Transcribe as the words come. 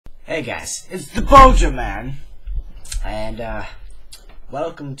Hey guys, it's the bojogamingz, and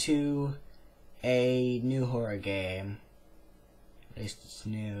welcome to a new horror game. At least it's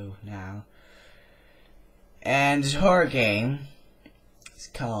new now. And this horror game is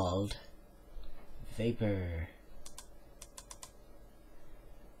called Vapour.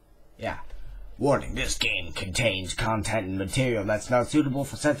 Yeah. Warning, this game contains content and material that's not suitable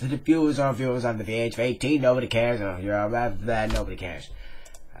for sensitive viewers or viewers under the age of 18. Nobody cares. Or if you're above that, nobody cares.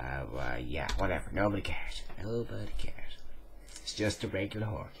 Yeah, whatever. Nobody cares. Nobody cares. It's just a regular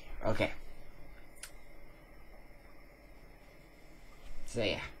horror game. Okay. So,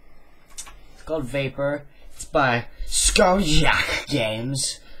 yeah. It's called Vapour. It's by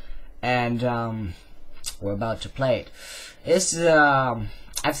bojogamingz. And, we're about to play it. This is,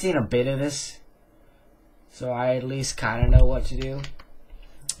 I've seen a bit of this, so I at least kind of know what to do.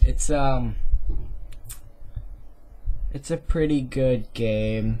 It's a pretty good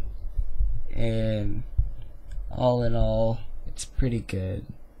game, and all in all, it's pretty good.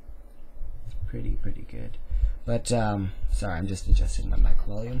 It's pretty good. But, sorry, I'm just adjusting my mic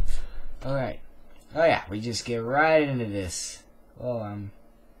volume. Alright. Oh yeah, we just get right into this. Oh, I'm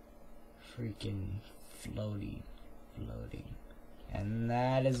freaking floating. And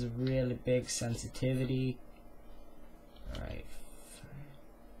that is a really big sensitivity. Alright.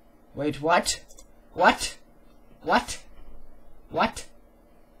 Wait, what? What?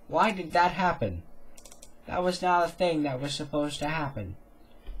 Why did that happen? That was not a thing that was supposed to happen.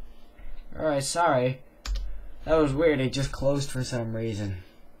 Alright, sorry. That was weird, it just closed for some reason.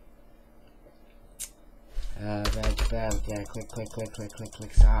 Yeah, click.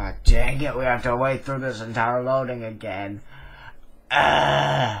 Ah, dang it, we have to wait through this entire loading again.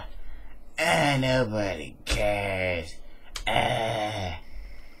 Nobody cares.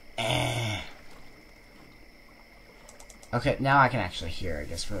 Okay, now I can actually hear. I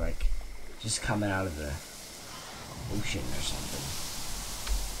guess we're like just coming out of the ocean or something.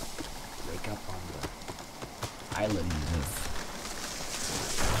 Wake up on the island of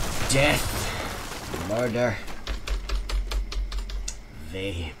death, murder,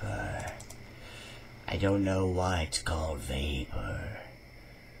 Vapour. I don't know why it's called Vapour.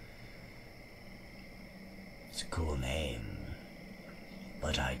 It's a cool name,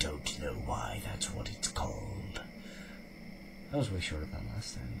 but I don't know why that's what it's called. That was way shorter than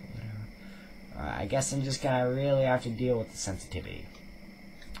last time, but whatever. Alright, I guess I'm just gonna really have to deal with the sensitivity.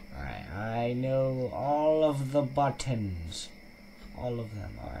 Alright, I know all of the buttons. All of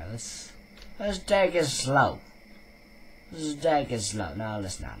them. Alright, let's take it slow. No,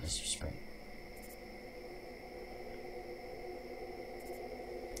 let's sprint.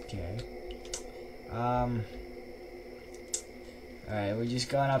 Okay. Alright, we're just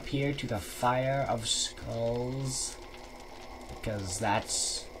going up here to the Fire of Skulls, because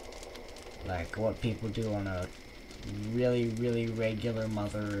that's like what people do on a really regular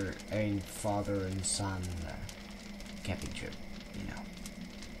father and son camping trip, you know.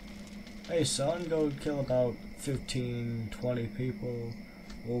 Hey son, go kill about 15-20 people.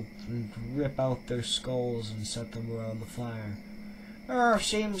 We'll rip out their skulls and set them around the fire. Oh,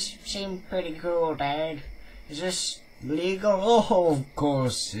 seems pretty cool, Dad. Is this legal? Oh, of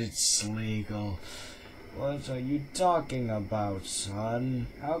course it's legal. What are you talking about, son?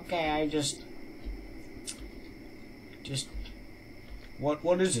 Okay, I just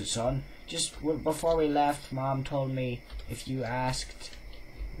what is it, son? Just before we left, Mom told me if you asked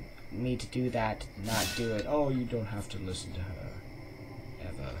me to do that, not do it. Oh, you don't have to listen to her.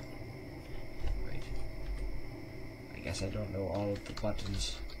 Ever. Wait. I guess I don't know all of the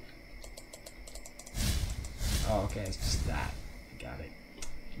buttons. Oh, okay, it's just that. Got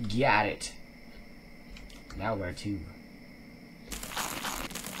it. Now where to?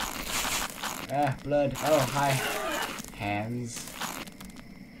 Ah, blood. Oh, hi. Hands.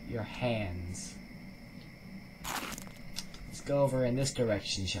 Your hands. Let's go over in this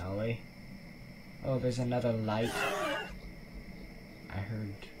direction, shall we? Oh, there's another light. I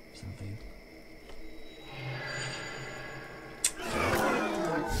heard something.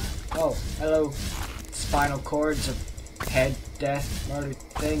 Oh, hello. Spinal cords of head, death, murder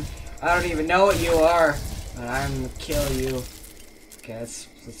thing. I don't even know what you are, but I'm gonna kill you. Okay,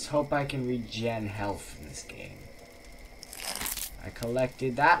 let's hope I can regen health in this game. I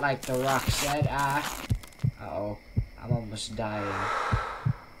collected that like the rock said. Uh-oh. I'm almost dying.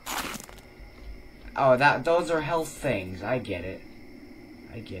 Oh, those are health things. I get it.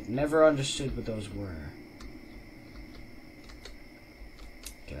 Never understood what those were.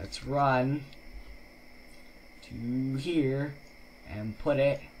 Okay, let's run to here and put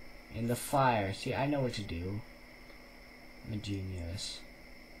it in the fire. See, I know what to do. I'm a genius.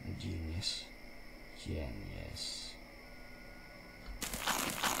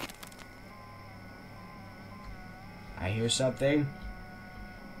 hear something.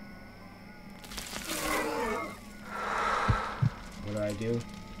 What do I do?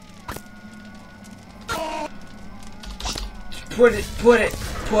 Put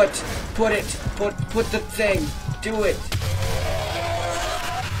the thing. Do it.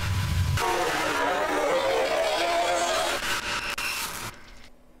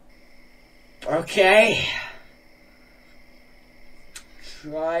 Okay.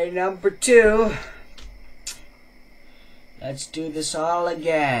 Try number 2. Let's do this all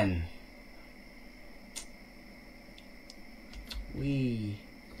again.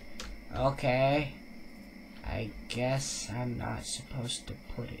 Okay. I guess I'm not supposed to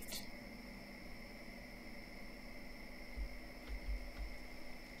put it.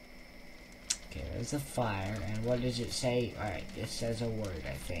 Okay, there's a fire, and what does it say? Alright, it says a word,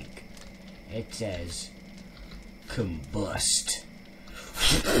 I think. It says combust.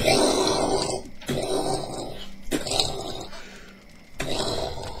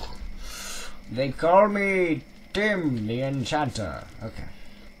 They call me Tim the Enchanter. Okay.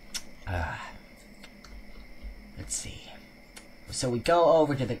 Let's see. So we go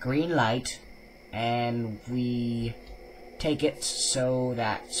over to the green light and we take it so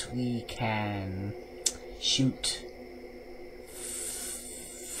that we can shoot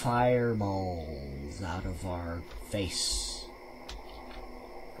fireballs out of our face.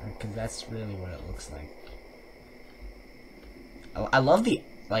 Because that's really what it looks like. I love the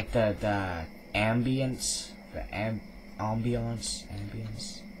ambience, ambience,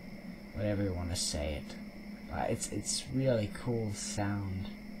 whatever you want to say it. It's really cool sound.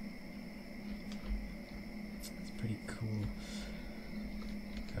 It's pretty cool.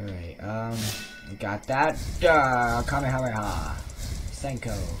 Alright, we got that. Kamehameha.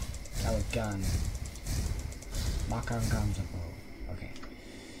 Senko. That was gun. Makan Gamzapo. Okay.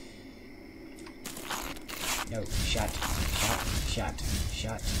 No, shot.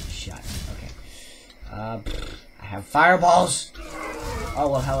 Okay. I have fireballs! Oh,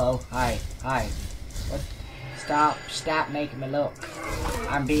 well, hello. Hi. What? Stop making me look.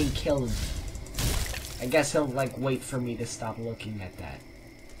 I'm being killed. I guess he'll, like, wait for me to stop looking at that.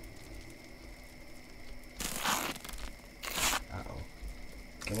 Uh-oh.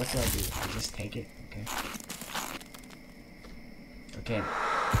 Okay, what do I do? I just take it? Okay. Okay.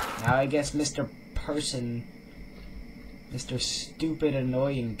 Now I guess Mr. Stupid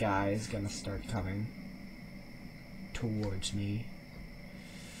Annoying Guy is gonna start coming towards me.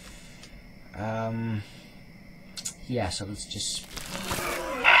 Yeah, so let's just...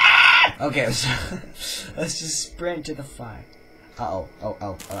 Okay, so let's just sprint to the fire. Oh,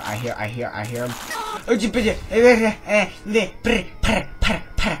 I hear him.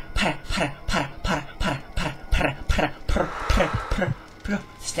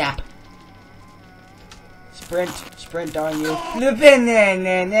 Snap. Sprint on you.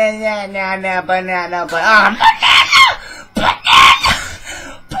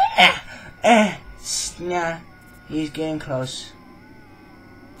 Banana. He's getting close.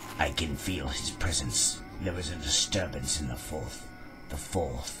 I can feel his presence. There was a disturbance in the fourth.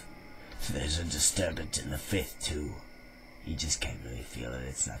 There's a disturbance in the fifth too. You just can't really feel it.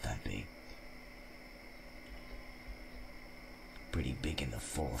 It's not that big. Pretty big in the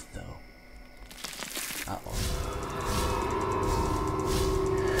fourth though. Uh-oh.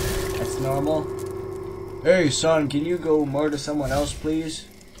 That's normal. Hey son, can you go murder someone else please?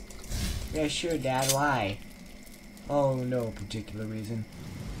 Yeah, sure, Dad. Why? Oh, no particular reason.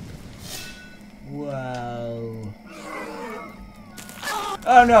 Whoa.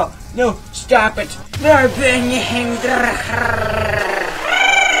 Oh, no. No, stop it.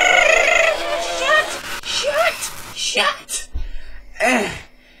 Shut.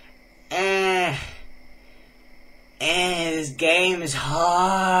 This game is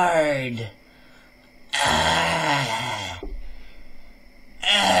hard.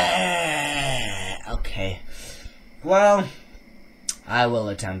 Okay. Well, I will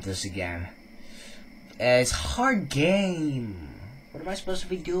attempt this again. It's a hard game. What am I supposed to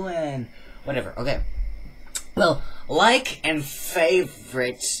be doing? Whatever, okay. Well, like and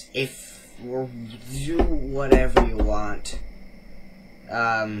favorite if you do whatever you want.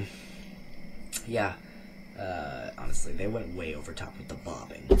 Yeah. Honestly, they went way over top with the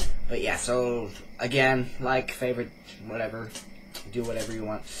bobbing. But yeah, so, again, like, favorite, whatever. Do whatever you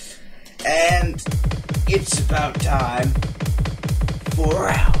want. And it's about time for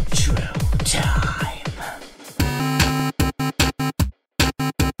outro time.